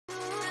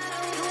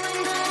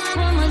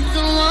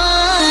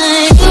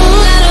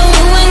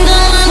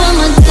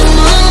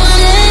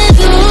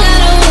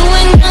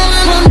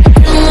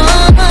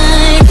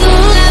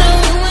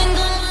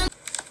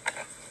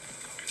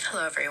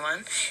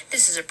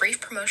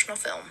promotional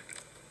film.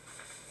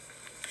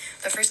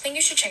 The first thing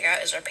you should check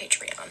out is our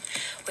Patreon.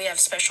 We have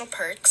special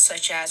perks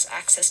such as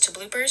access to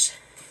bloopers,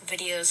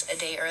 videos a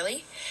day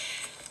early,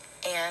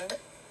 and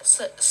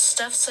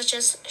stuff such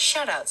as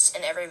shoutouts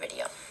in every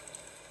video.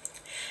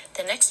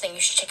 The next thing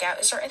you should check out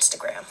is our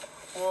Instagram.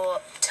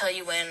 We'll tell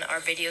you when our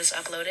video is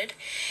uploaded,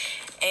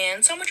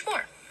 and so much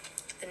more.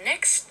 The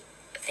next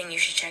thing you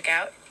should check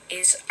out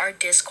is our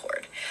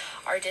Discord.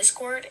 Our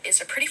Discord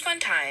is a pretty fun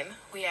time.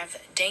 We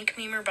have Dank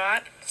Memer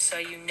Bot, so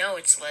you know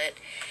it's lit.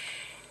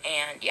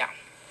 And yeah.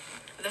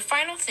 The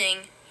final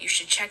thing you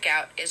should check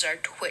out is our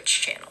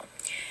Twitch channel.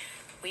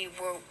 We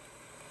will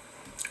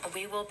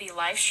be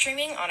live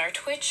streaming on our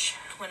Twitch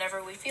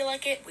whenever we feel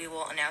like it. We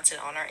will announce it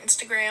on our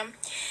Instagram.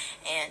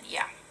 And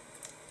yeah.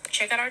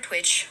 Check out our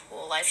Twitch.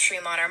 We'll live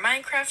stream on our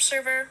Minecraft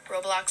server,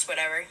 Roblox,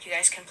 whatever. You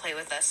guys can play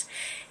with us.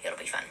 It'll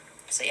be fun.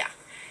 So yeah.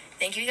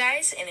 Thank you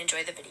guys and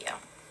enjoy the video.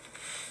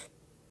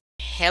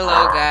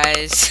 Hello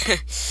guys.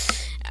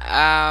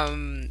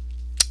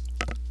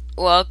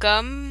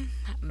 Welcome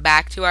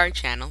back to our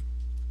channel.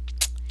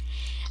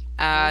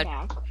 We're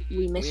back.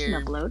 We missed an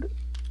upload.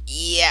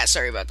 Yeah,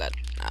 sorry about that.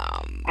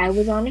 I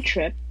was on a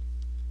trip,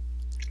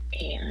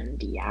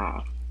 and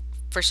yeah.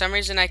 For some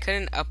reason, I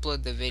couldn't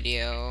upload the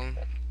video.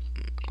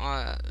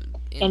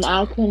 And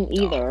I couldn't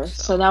either,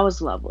 so that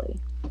was lovely.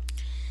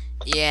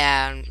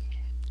 Yeah.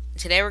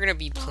 Today we're gonna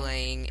be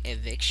playing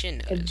Eviction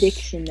Notice.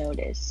 Eviction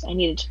Notice. I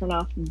need to turn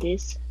off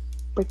this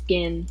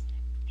freaking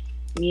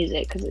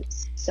music because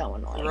it's so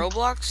annoying.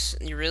 Roblox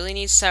really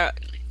needs to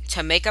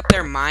make up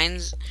their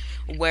minds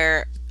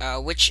where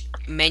which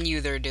menu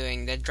they're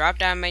doing, the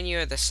drop-down menu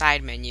or the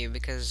side menu,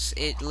 because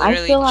it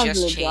literally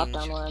just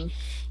changed. One.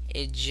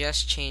 It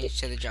just changed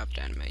to the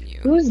drop-down menu.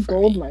 Who's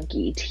Gold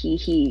Monkey?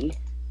 Teehee.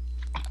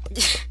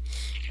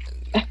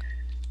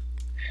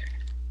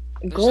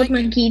 Gold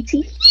Monkey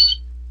teehee.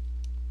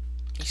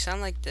 You sound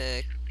like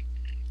the.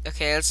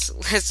 Okay,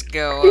 let's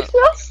go.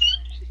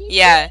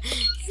 Yeah,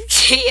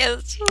 yeah,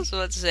 that's what I was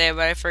about to say,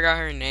 but I forgot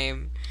her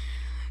name.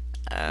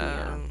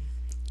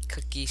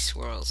 Cookie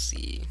Swirl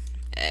C.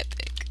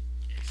 Epic.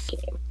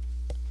 Game.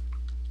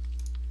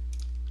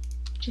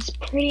 Just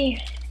pretty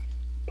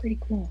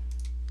cool.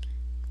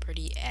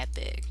 Pretty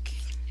epic.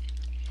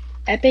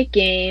 Epic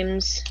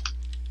Games.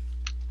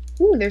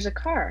 Ooh, there's a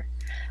car.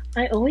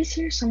 I always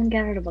hear someone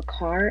get out of a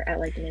car at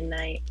like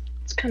midnight.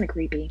 It's kind of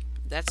creepy.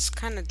 That's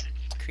kind of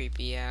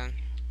creepy, yeah.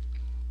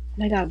 Oh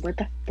my god, what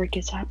the frick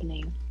is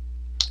happening?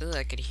 Ooh,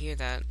 I could hear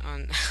that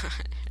on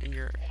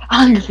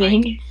on the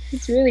thing.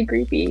 It's really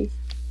creepy.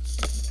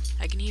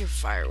 I can hear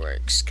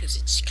fireworks because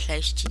it's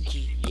close to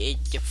the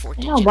 4th of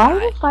July. Why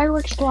do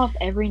fireworks go off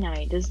every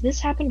night? Does this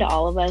happen to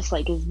all of us?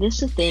 Like, is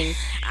this a thing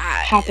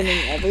happening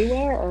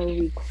everywhere, or are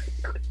we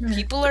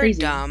people crazy?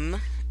 Are dumb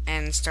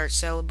and start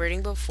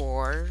celebrating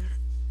before,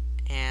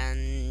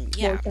 and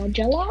yeah. 4th of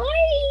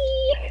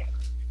July.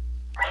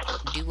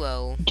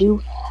 Duo.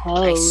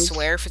 I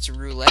swear if it's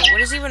roulette. What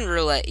is even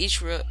roulette?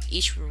 Each round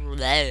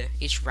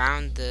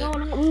the. No,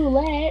 not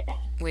roulette.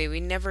 Wait,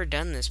 we've never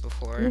done this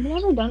before. We've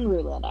never done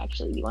roulette,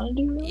 actually. You want to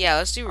do roulette? Yeah,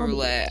 let's do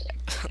roulette.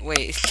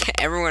 Wait,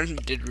 everyone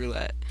did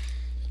roulette.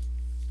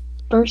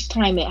 First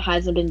time it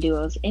hasn't been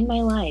duos in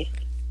my life.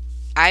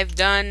 I've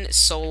done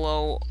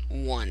solo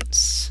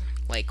once.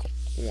 Like,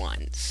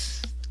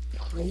 once.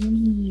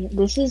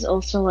 This is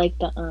also like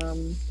the,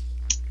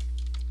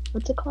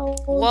 what's it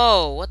called?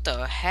 Whoa, what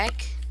the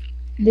heck?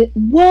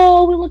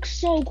 Whoa, it looks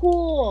so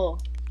cool!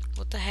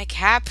 What the heck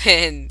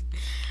happened?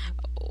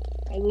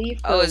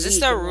 Oh, is this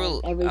the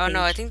roulette? Oh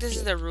no, I think this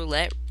is the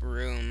roulette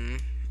room.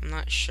 I'm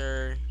not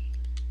sure.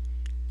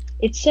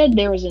 It said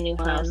there was a new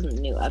house in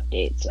the new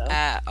update, so.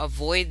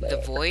 Avoid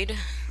the void.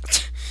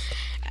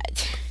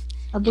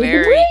 Avoid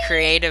Very the void?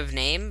 creative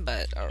name,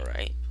 but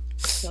alright.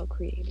 So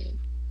creative.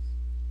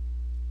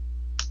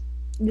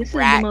 This is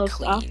Rat the most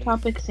clean.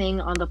 off-topic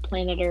thing on the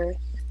planet Earth.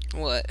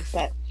 What?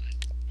 That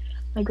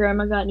my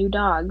grandma got new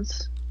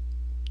dogs.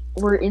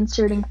 We're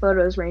inserting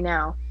photos right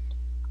now.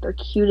 They're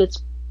cute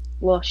as.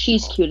 Well,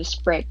 she's cute as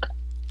frick.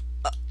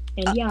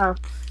 And yeah.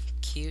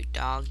 Cute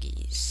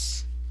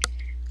doggies.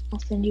 I'll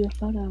send you a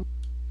photo.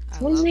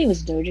 Someone's name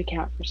is Doja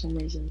Cat for some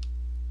reason.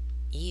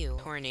 Ew.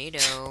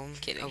 Tornado.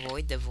 Can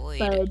avoid the void.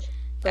 Fudge.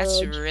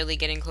 That's really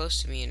getting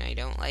close to me and I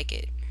don't like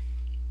it.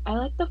 I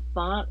like the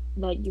font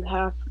that you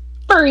have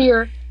for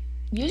your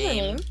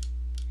username.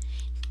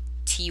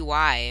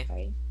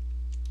 TY.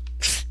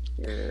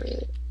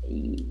 Sorry.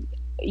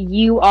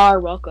 You are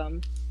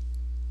welcome.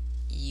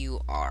 You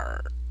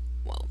are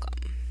welcome.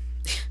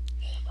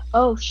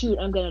 Oh shoot,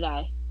 I'm gonna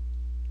die.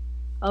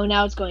 Oh,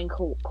 now it's going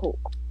cool.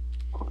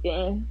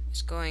 Yeah.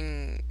 It's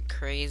going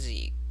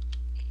crazy.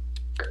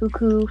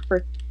 Cuckoo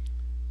for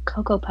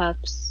Cocoa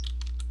Puffs.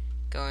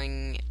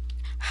 Going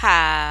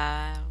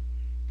ha.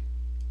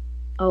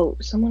 Oh,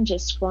 someone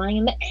just flying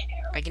in the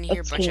air. I can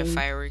hear a bunch of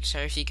fireworks.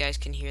 Sorry if you guys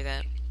can hear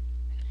that.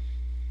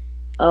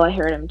 Oh, I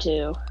heard him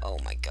too. Oh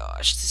my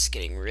gosh, this is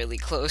getting really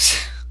close.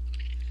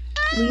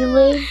 We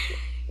live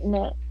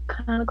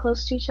kind of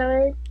close to each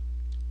other.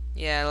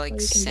 Yeah,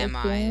 like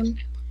semi.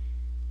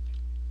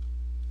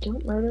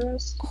 Don't murder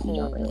us. You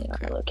don't really know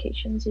our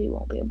location, so you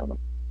won't be able to.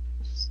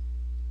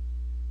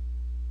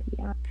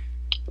 Yeah.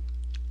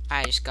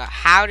 I just got.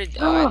 How did?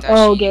 Oh, I thought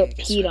oh, she get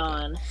gets peed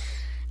on.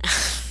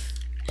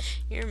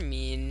 You're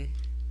mean.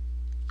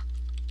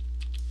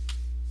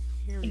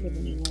 You're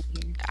mean.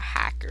 A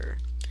hacker.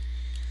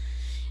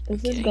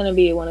 This is gonna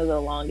be one of the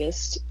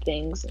longest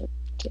things. It'll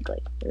take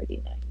like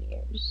 39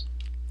 years.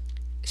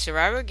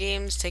 Survivor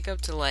games take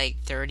up to like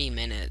 30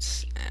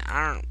 minutes.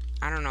 I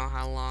don't know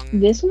how long.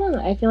 This one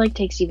I feel like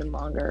takes even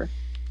longer.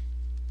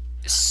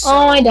 So,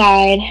 oh, I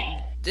died.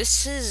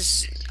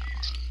 This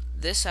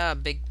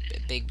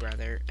Big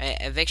Brother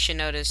eviction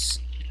notice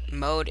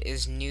mode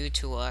is new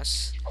to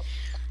us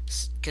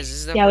because this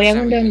is the first we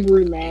haven't done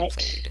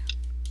roulette.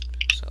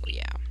 So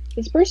yeah.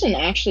 This person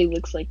actually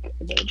looks like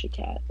a Doja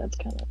Cat. That's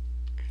kind of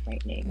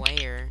right name.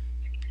 Where?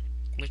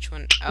 Which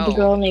one? Oh, the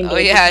girl named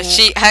Doja yeah, Cat.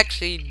 she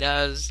actually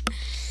does.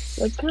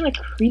 That's kind of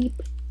creep.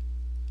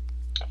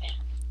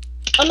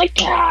 I'm a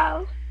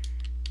cow.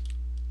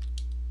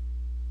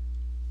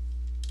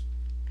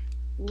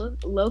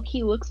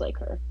 Low-key looks like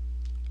her.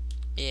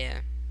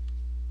 Yeah.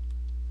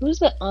 Who's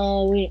the?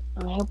 Oh, I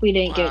hope we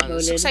didn't get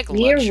voted. Looks like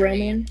Leah luxury.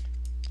 Roman.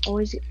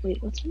 Always.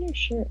 Wait, what's on her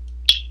shirt?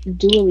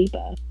 Dua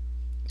Lipa.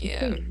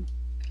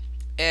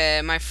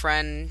 Yeah. My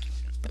friend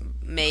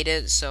made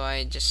it, so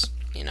I just,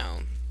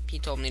 he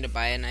told me to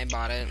buy it, and I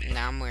bought it, and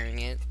now I'm wearing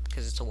it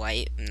because it's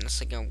white, and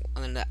it's like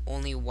one of the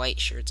only white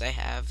shirts I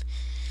have.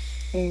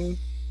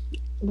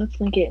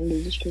 Let's link it in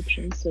the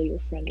description so your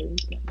friend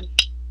is gonna.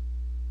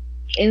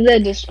 In the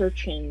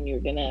description, you're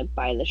gonna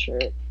buy the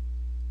shirt.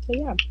 So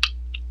yeah.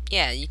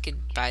 Yeah, you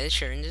could buy the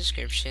shirt in the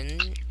description,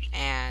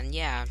 and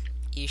yeah,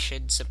 you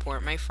should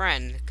support my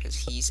friend because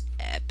he's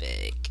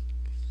epic.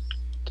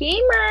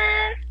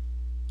 Gamer.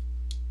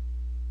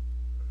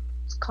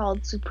 It's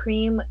called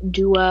Supreme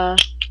Dua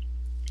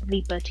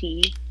Lipa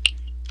Tea.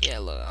 Yeah,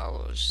 look,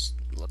 I'll just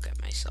look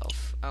at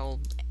myself. I'll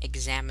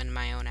examine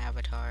my own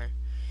avatar.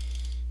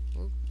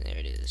 Oop, there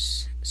it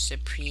is.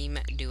 Supreme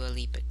Dua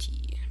Lipa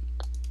Tea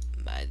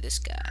by this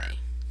guy.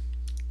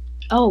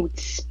 Oh,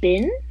 it's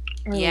spin?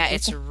 Yeah,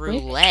 it's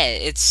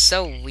roulette. It's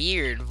so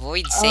weird.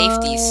 Void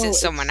safety, sit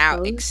someone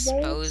out.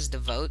 Expose the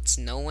votes.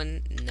 No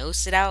one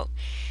knows it out.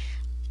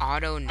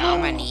 Auto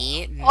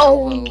nominee.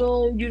 No vote.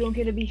 No, you don't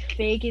get to be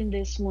fake in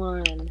this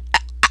one.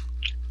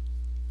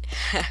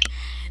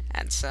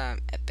 That's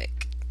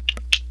epic.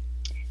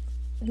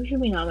 Who should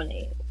we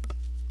nominate?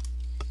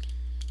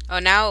 Oh,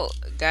 now,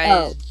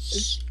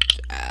 guys.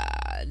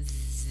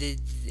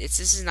 This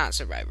is not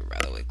Survivor, by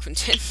the way,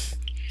 Quentin.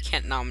 You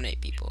can't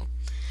nominate people.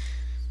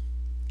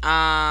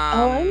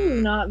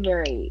 I'm not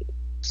very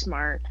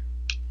smart.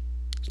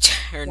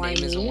 Her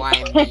name is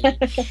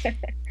YMB.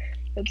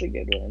 That's a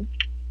good one.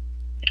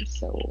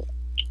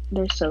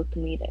 They're so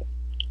comedic.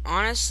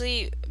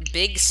 Honestly,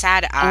 Big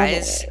Sad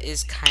Eyes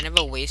is kind of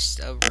a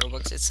waste of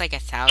Robux. It's like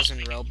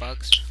 1,000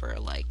 Robux for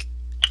like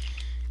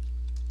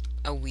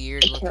a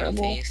weird looking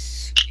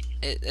face.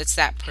 It's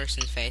that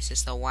person's face.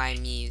 It's the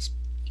YME's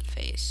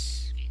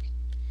face.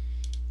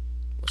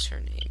 What's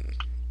her name?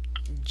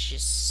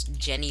 Just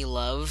Jenny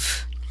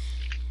Love.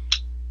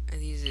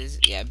 These is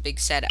Big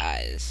Sad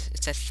Eyes.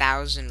 It's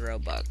 1,000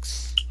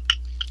 Robux.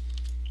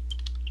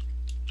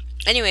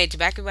 Anyway,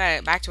 back to what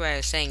I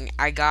was saying.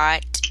 I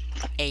got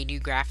a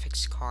new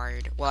graphics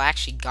card. Well, I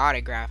actually got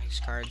a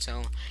graphics card,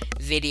 so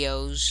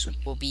videos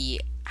will be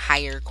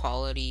higher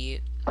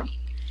quality.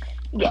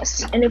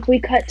 Yes, and if we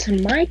cut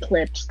to my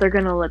clips, they're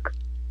gonna look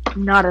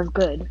not as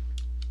good.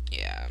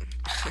 Yeah,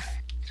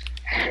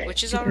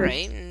 which is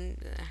alright.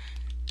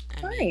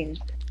 Fine.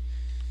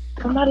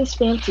 I'm not as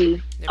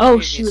fancy. Oh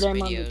shoot,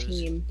 I'm on the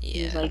team.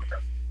 Yeah. He's like,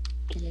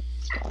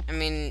 I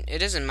mean, it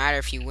doesn't matter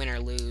if you win or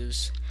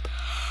lose.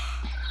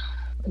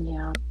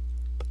 Yeah.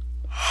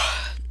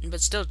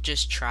 But still,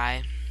 just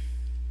try.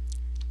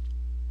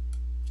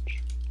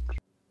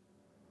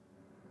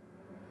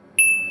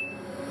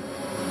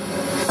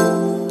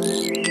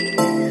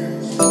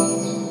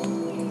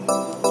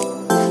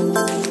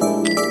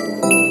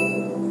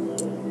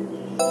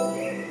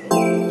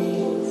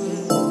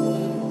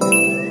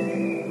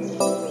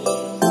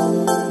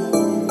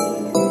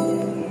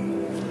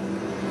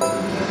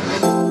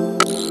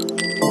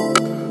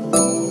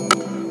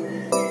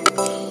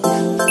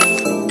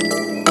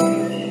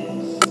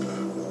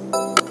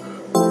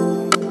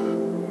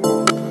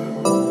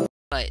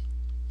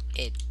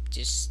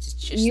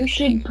 You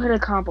should put a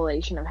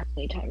compilation of how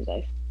many times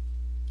I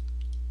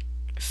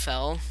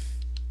fell.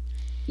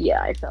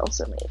 Yeah, I fell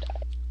so many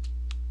times.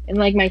 And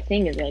like my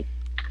thing is like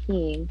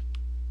peeing.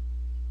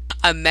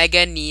 A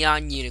mega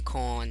neon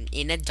unicorn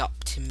in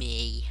Adopt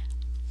Me.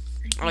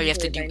 All you have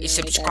to do is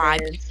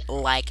subscribe,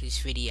 like this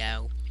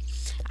video.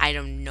 I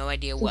have no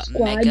idea what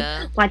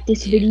mega like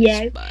this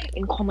video,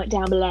 and comment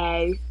down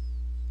below.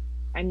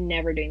 I'm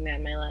never doing that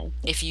in my life.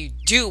 If you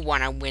do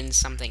want to win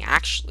something,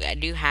 actually, I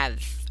do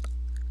have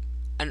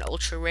an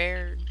ultra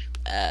rare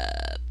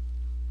I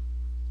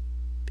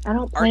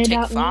don't play Arctic it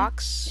out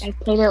Fox. I've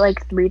played it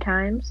like 3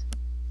 times.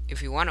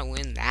 If you want to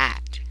win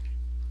that,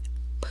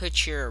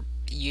 put your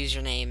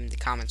username in the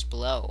comments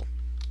below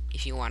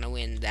if you want to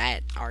win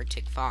that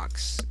Arctic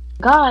Fox.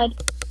 God,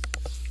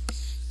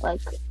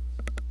 like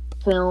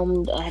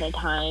filmed ahead of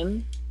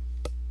time.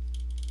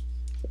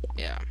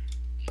 Yeah.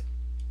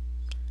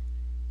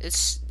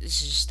 This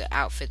is just the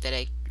outfit that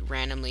I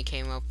randomly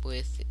came up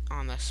with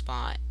on the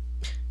spot.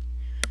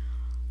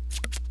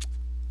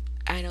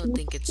 I don't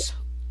think it's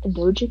A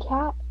Doja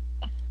Cat?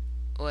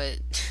 what.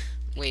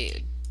 Wait,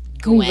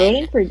 Are we Gwen.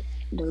 voting for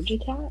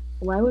Doja Cat?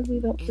 Why would we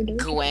vote for Doja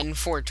Gwen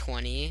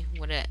 420.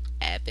 What an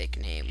epic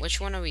name. Which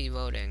one are we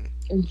voting?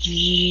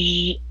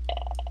 Jenny.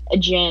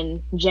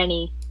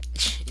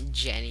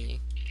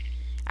 Jenny.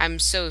 I'm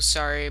so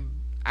sorry.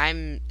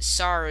 I'm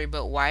sorry,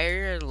 but why are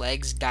your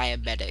legs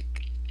diabetic?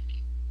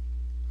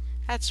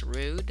 That's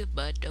rude,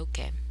 but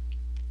okay.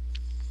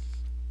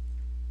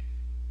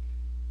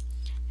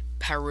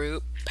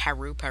 Peru.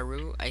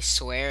 I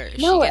swear, if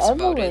No, she gets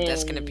Evelyn. voted,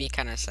 that's gonna be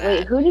kind of sad.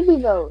 Wait, who did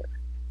we vote?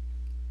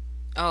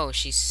 Oh,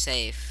 she's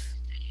safe.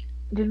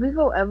 Did we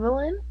vote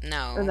Evelyn?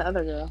 No. Or the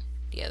other girl?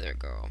 The other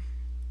girl.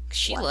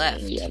 She Why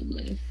left.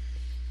 Evelyn?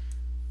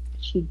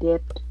 She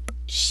dipped.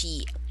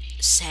 She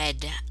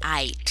said,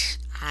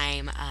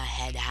 I'm a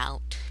head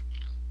out.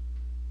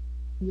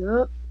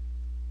 Yup.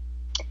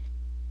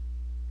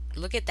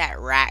 Look at that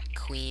rat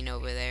queen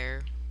over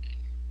there.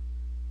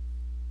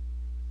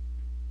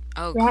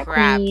 Oh, Rat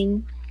crap.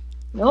 Queen.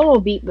 No one will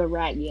beat the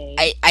rat game.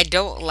 I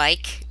don't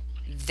like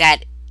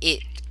that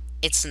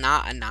it's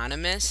not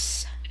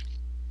anonymous.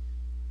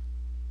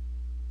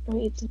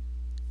 Wait,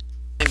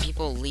 When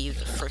people leave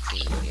the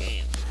freaking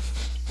game.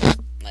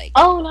 Like,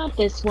 oh, not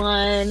this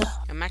one.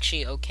 I'm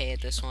actually okay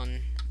at this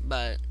one,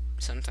 but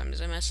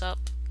sometimes I mess up.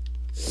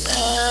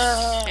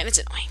 And it's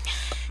annoying.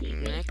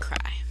 I'm gonna cry.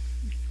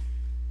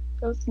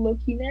 That's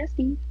low-key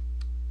nasty.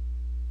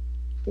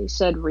 They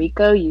said,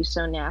 Rico, you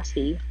so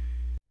nasty.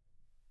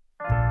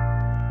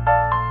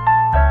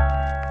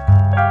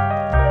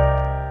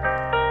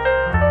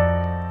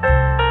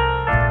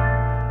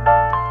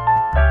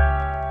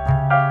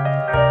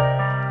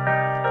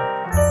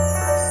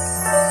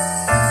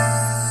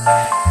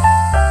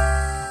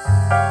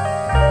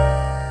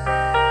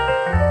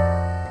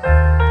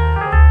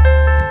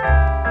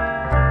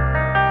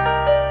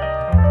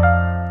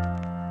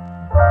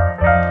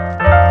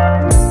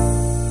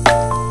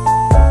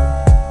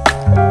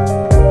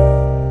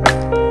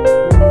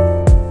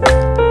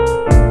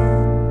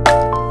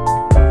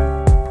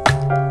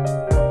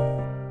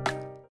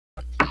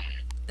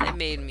 That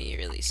made me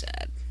really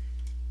sad.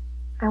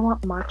 I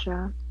want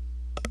matcha.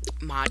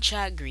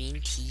 Matcha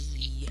green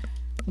tea.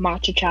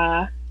 Matcha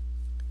cha.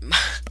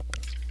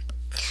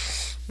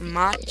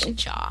 Matcha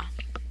cha.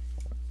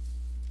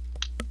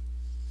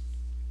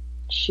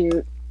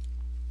 Shoot.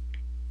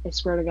 I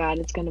swear to God,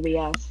 it's gonna be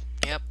us.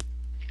 Yep.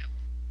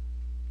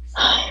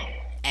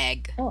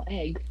 Egg. Oh,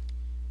 egg.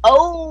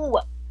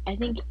 Oh! I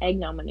think egg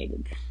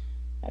nominated.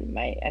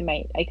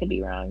 I could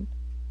be wrong.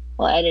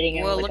 Well, editing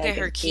it. Well, look at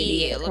her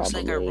key. It looks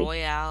like a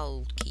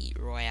royale key.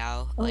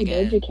 Royale. Oh, Like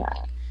Doja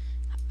Cat.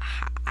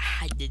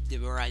 I did the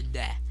right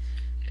there.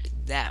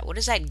 That. What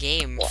is that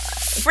game?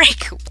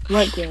 Frick.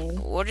 What game?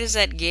 What is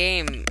that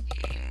game?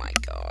 Oh my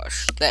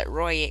gosh. That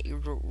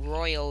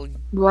Royale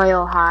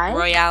High?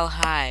 Royale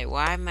High.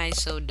 Why am I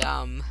so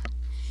dumb?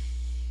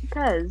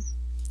 Because.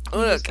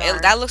 Look,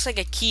 that looks like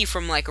a key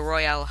from like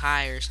Royale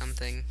High or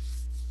something.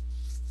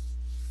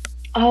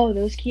 Oh,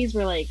 those keys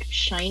were like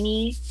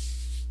shiny.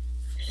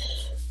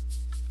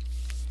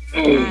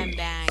 I'm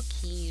back.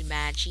 He's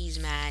mad. She's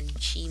mad.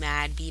 She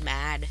mad. Be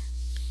mad.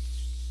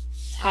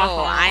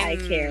 Haha, I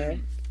I'm care.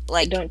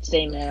 like. Don't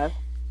say mad.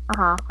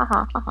 Ha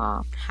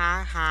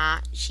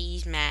Ha.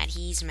 She's mad.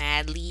 He's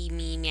mad. Leave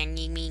me.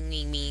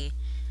 Me.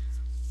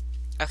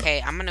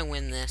 Okay, I'm gonna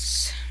win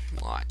this.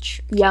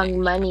 Watch. Okay. Young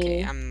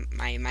Money. Okay,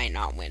 I might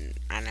not win,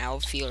 and I'll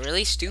feel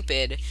really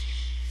stupid.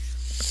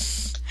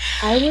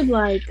 I would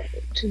like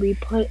to be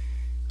put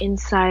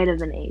inside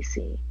of an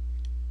AC.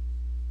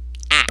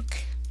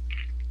 Ack.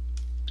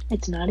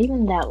 It's not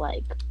even that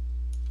like.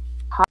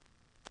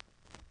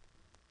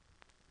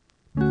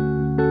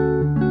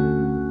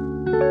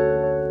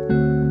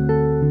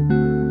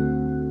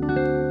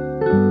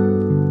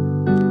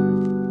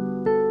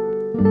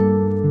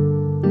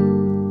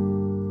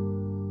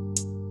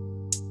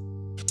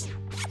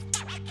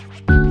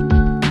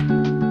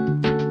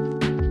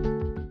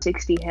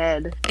 $60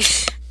 head.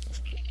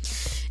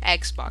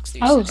 Xbox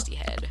 360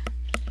 head.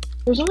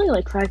 There's only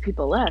like 5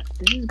 people left.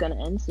 This is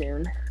gonna end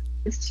soon.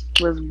 This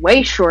was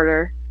way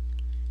shorter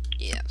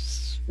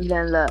Yes.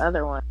 than the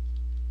other one.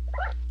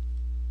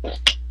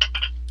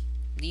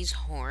 These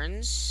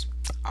horns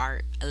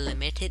are a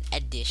limited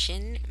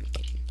edition. I'm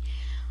kidding.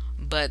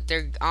 But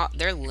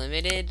they're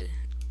limited.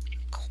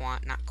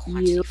 Not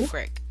quantity. You?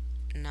 Frick.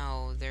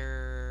 No,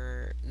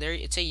 they're.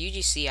 It's a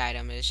UGC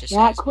item. It's just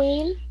Rat says,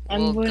 Queen?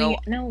 I'm voting.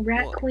 No,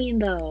 Rat we'll- Queen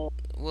though.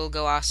 will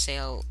go off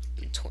sale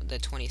the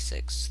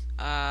 26th.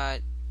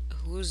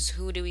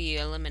 Who do we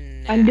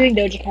eliminate? I'm doing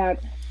Doja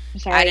Cat. I'm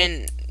sorry. I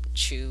didn't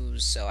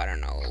choose, so I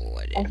don't know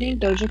what. I think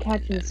Doja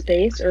Cat's in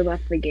space or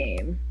left the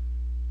game.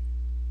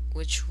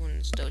 Which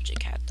one's Doja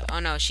Cat though? Oh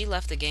no, she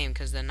left the game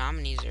because the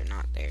nominees are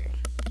not there.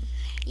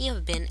 You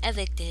have been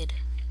evicted.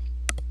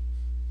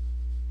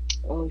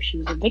 Oh, she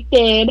was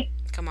evicted.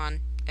 Come on,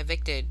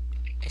 evicted.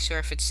 I swear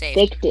if it's safe.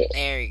 Evicted.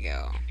 There you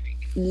go.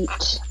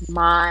 Eat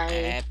my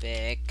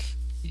Epic.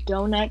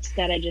 donuts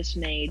that I just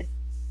made.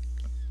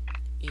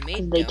 You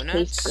made They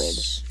donuts?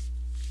 taste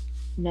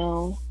good.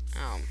 No.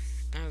 Oh,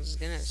 I was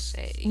gonna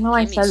say. No,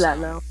 I give me said that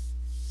some. though.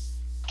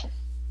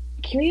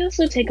 Can we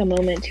also take a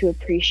moment to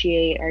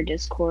appreciate our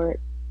Discord?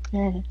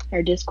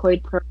 Our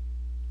Discord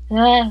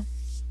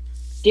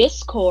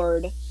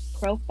Discord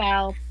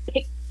profile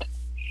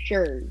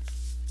pictures.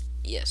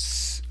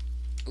 Yes.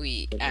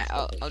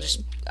 I'll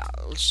just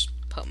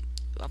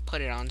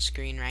put it on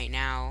screen right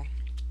now.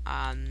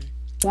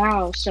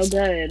 Wow, so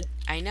good.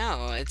 I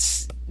know,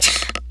 it's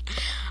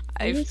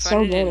I It put is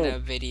so it in good. a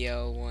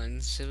video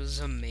once. It was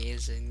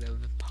amazing, the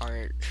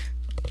part.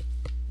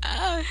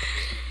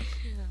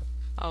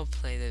 I'll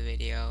play the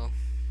video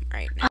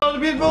right now. To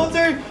be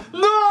military?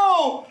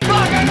 No!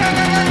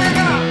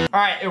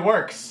 Alright, it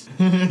works.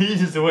 He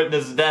just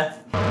witnessed death.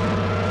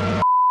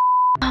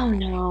 Oh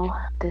no,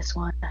 this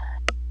one.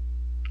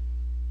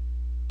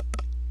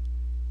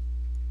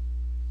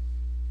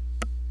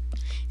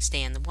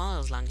 Stay on the wall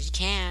as long as you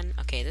can.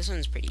 Okay, this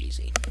one's pretty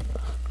easy.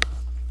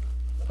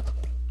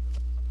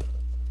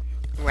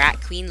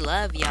 Rat Queen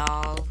love,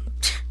 y'all.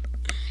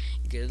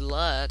 Good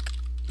luck.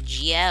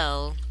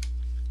 GL.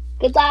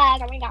 Good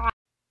luck, oh my god.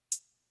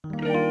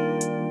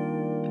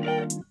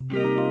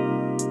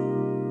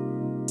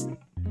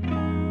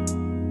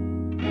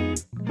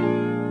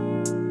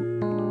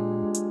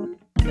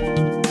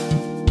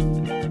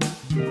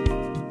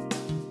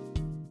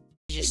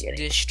 Just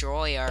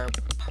destroy our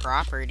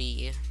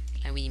property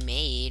that we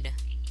made.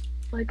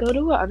 Like, go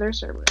to other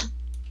server.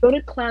 Go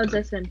to Cloud's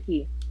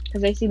SMP.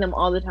 Because I see them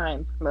all the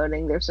time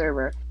promoting their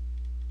server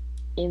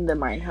in the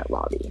Minehut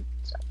lobby.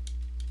 So.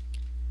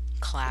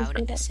 Cloud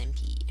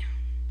SMP.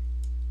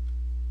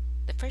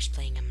 The first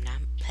playing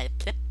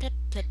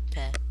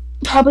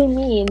Probably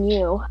me and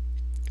you.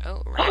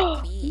 Oh, Rat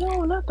Queen.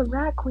 No, not the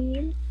Rat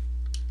Queen.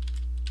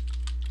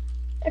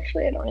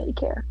 Actually, I don't really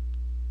care.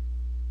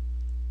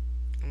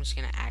 I'm just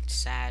gonna act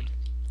sad.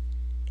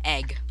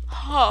 Egg.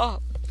 Oh.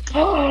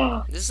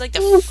 This is like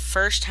the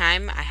first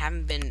time I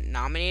haven't been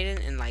nominated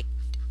in like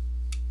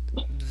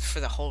for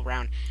the whole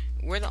round.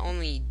 We're the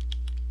only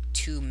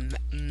two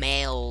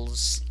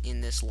males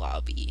in this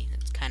lobby.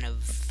 It's kind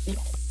of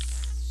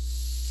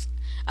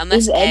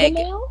unless is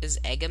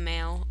Egg a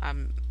male?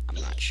 I'm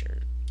not sure.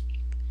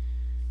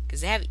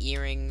 Cause they have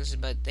earrings,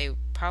 but they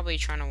probably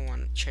trying to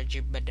want charge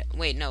you. But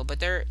wait, no, but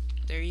they're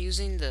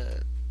using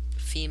the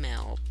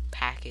female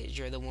package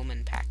or the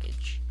woman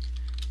package.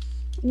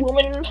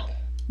 Woman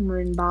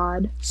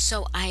bod.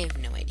 So I have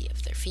no idea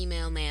if they're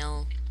female,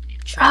 male,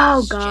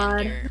 Oh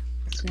transgender,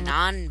 god.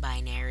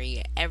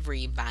 non-binary,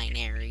 every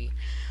binary,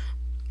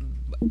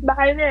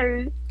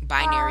 Binary.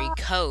 binary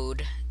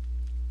code.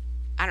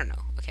 I don't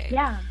know. Okay.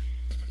 Yeah.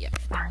 Yeah.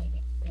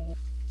 Binary.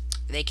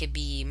 They could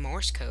be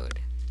Morse code.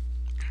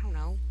 I don't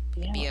know.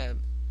 It could be a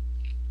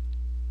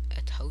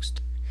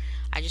toaster.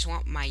 I just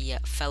want my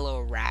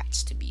fellow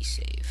rats to be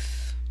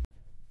safe.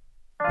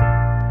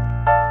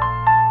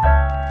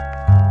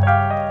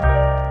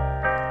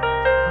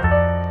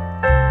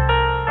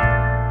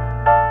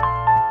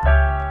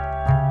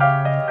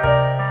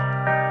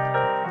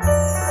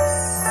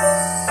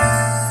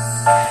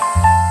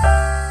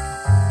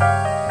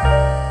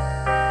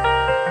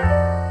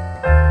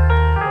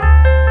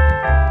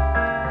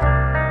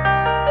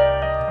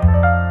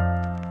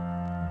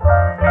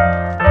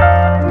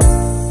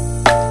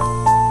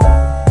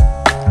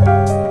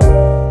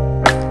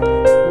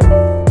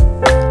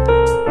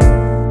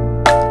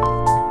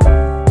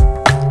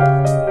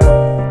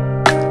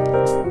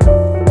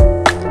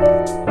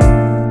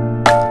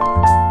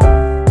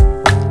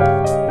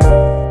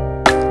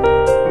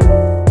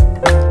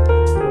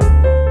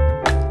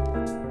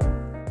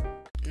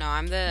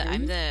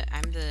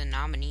 I'm the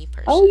nominee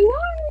person. Oh, you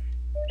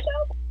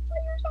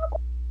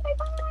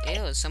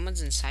are? Ew,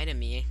 someone's inside of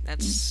me.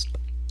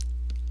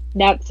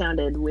 That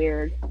sounded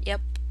weird.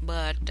 Yep,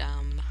 but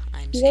I'm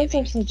You guys saving.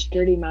 have such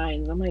dirty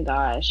minds. Oh my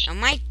gosh. Oh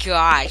my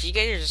gosh, you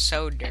guys are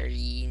so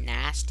dirty,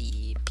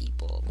 nasty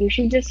people. You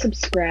should just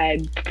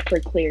subscribe for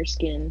clear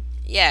skin.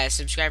 Yeah,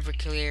 subscribe for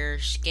clear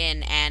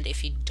skin, and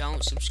if you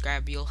don't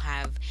subscribe, you'll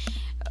have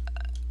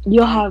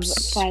You'll have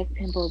bumps. 5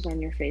 pimples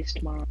on your face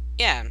tomorrow.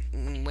 Yeah,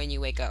 when you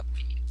wake up.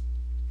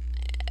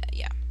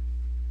 Yeah.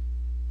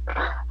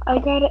 I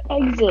gotta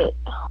exit.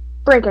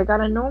 Frick, I got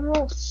a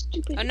normal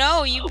stupid. Oh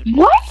no, you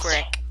What?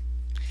 frick.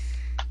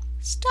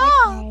 Stop.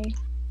 Okay.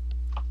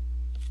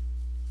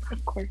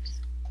 Of course.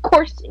 Of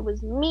course, it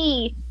was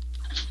me.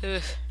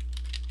 Ugh.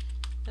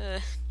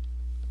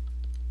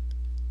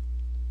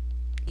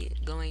 You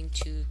going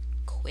to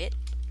quit?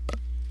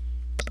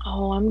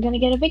 Oh, I'm gonna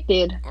get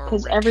evicted Or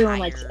because everyone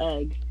likes retire.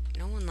 egg.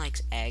 No one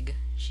likes Egg.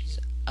 She's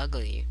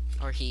ugly.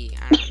 Or he,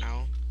 I don't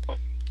know.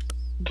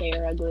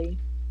 They're ugly.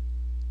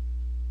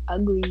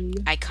 ugly.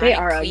 They Iconic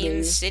are queens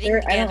ugly. sitting I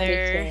don't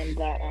together understand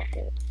that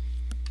outfit.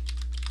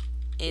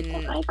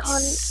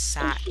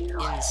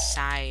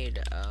 inside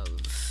of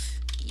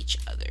each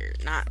other.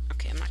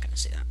 Okay, I'm not gonna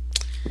say that.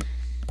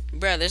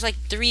 Bro, there's like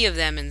 3 of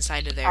them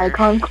inside of there.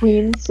 Icon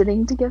queens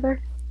sitting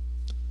together.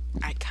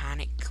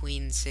 Iconic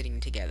queens sitting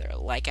together.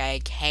 Like I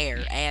care.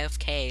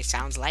 AFK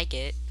sounds like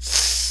it.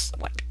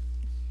 What?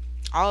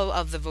 All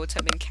of the votes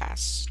have been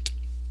cast.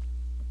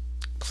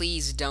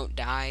 Please don't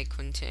die,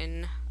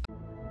 Quentin.